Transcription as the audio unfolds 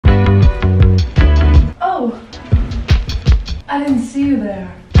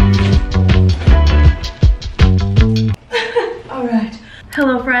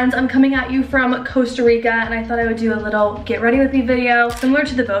Hello friends, I'm coming at you from Costa Rica and I thought I would do a little get ready with me video. Similar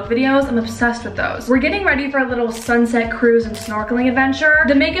to the Vogue videos, I'm obsessed with those. We're getting ready for a little sunset cruise and snorkeling adventure.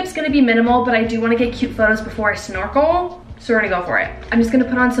 The makeup's gonna be minimal, but I do wanna get cute photos before I snorkel. So we're gonna go for it. I'm just gonna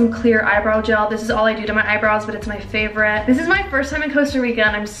put on some clear eyebrow gel. This is all I do to my eyebrows, but it's my favorite. This is my first time in Costa Rica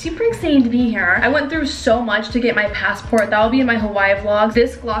and I'm super excited to be here. I went through so much to get my passport. That will be in my Hawaii vlog.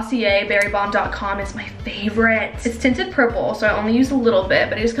 This Glossier berrybomb.com is my favorite. It's tinted purple, so I only use a little bit,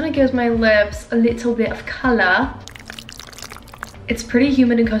 but it just kind of gives my lips a little bit of color. It's pretty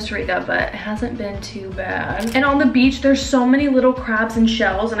humid in Costa Rica, but it hasn't been too bad. And on the beach, there's so many little crabs and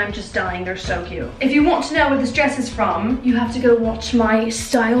shells, and I'm just dying. They're so cute. If you want to know where this dress is from, you have to go watch my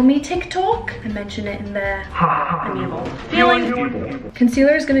Style Me TikTok. I mention it in there. I'm evil. Feeling.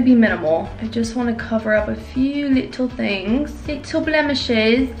 Concealer is gonna be minimal. I just want to cover up a few little things, little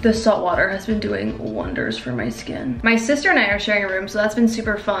blemishes. The salt water has been doing wonders for my skin. My sister and I are sharing a room, so that's been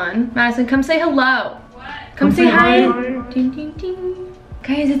super fun. Madison, come say hello. Come say hi. Ding, ding, ding.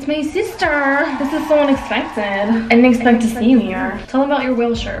 Guys, it's my sister. This is so unexpected. I didn't expect to see you here. Tell them about your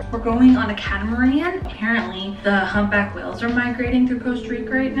whale shirt. We're going on a catamaran. Apparently, the humpback whales are migrating through Costa Rica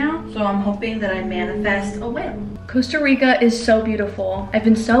right now. So I'm hoping that I manifest a whale. Costa Rica is so beautiful. I've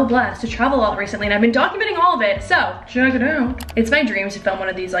been so blessed to travel a lot recently and I've been documenting all of it, so check it out. It's my dream to film one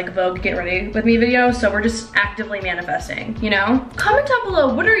of these like Vogue Get Ready With Me videos, so we're just actively manifesting, you know? Comment down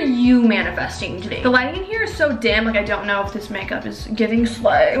below, what are you manifesting today? The lighting in here is so dim, like I don't know if this makeup is giving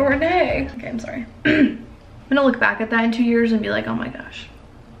slay or nay. Okay, I'm sorry. I'm gonna look back at that in 2 years and be like, oh my gosh.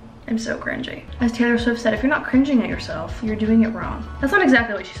 I'm so cringy. As Taylor Swift said, if you're not cringing at yourself, you're doing it wrong. That's not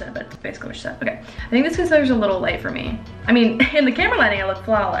exactly what she said, but it's basically what she said. Okay, I think this concealer's a little light for me. I mean, in the camera lighting, I look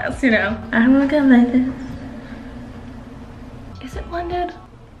flawless, you know? I don't look like this. Is it blended?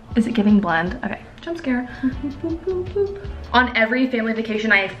 Is it giving blend? Okay, jump scare. Boop, boop, boop. On every family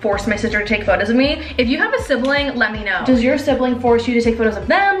vacation, I force my sister to take photos of me. If you have a sibling, let me know. Does your sibling force you to take photos of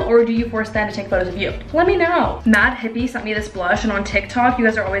them, or do you force them to take photos of you? Let me know. Mad Hippie sent me this blush, and on TikTok, you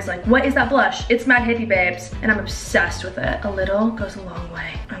guys are always like, what is that blush? It's Mad Hippie, babes. And I'm obsessed with it. A little goes a long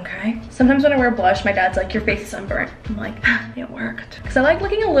way, okay? Sometimes when I wear blush, my dad's like, your face is sunburnt. I'm like, it worked. Because I like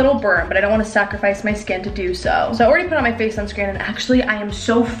looking a little burnt, but I don't want to sacrifice my skin to do so. So I already put on my face sunscreen, and actually, I am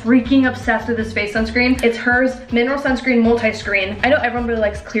so freaking obsessed with this face sunscreen. It's hers Mineral Sunscreen Multi-Screen. I know everyone really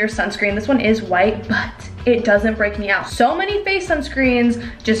likes clear sunscreen. This one is white, but it doesn't break me out. So many face sunscreens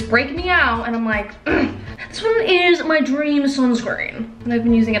just break me out, and I'm like, this one is my dream sunscreen. And I've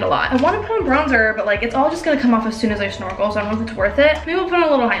been using it a lot. I want to put on bronzer, but like it's all just gonna come off as soon as I snorkel, so I don't know if it's worth it. Maybe we'll put on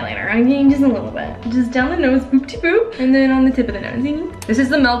a little highlighter. I mean, just a little bit. Just down the nose, boop-de-boop, and then on the tip of the nose. This is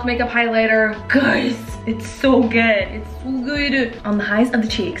the Milk Makeup Highlighter. Guys, it's so good. It's so good. On the highs of the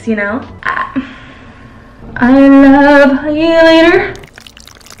cheeks, you know? I love highlighter.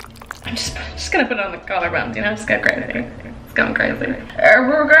 I'm just gonna put it on the collarbones, you know, just go crazy. It's going crazy. I'm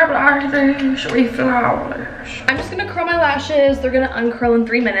just gonna curl my lashes. They're gonna uncurl in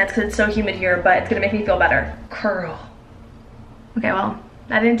 3 minutes because it's so humid here, but it's gonna make me feel better. Curl. Okay, well,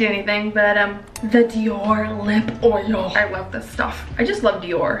 I didn't do anything, but the Dior lip oil. I love this stuff. I just love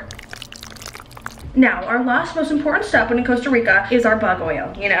Dior. Now, our last most important step when in Costa Rica is our bug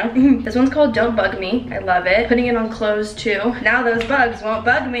oil, you know? This one's called Don't Bug Me. I love it. Putting it on clothes too. Now those bugs won't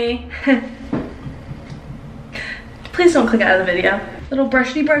bug me. Please don't click out of the video. Little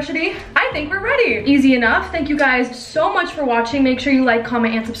brushity. I think we're ready. Easy enough. Thank you guys so much for watching. Make sure you like,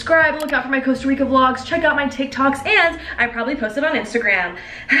 comment, and subscribe. Look out for my Costa Rica vlogs. Check out my TikToks, and I probably post it on Instagram.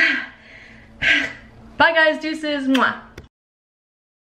 Bye guys, deuces, mwah.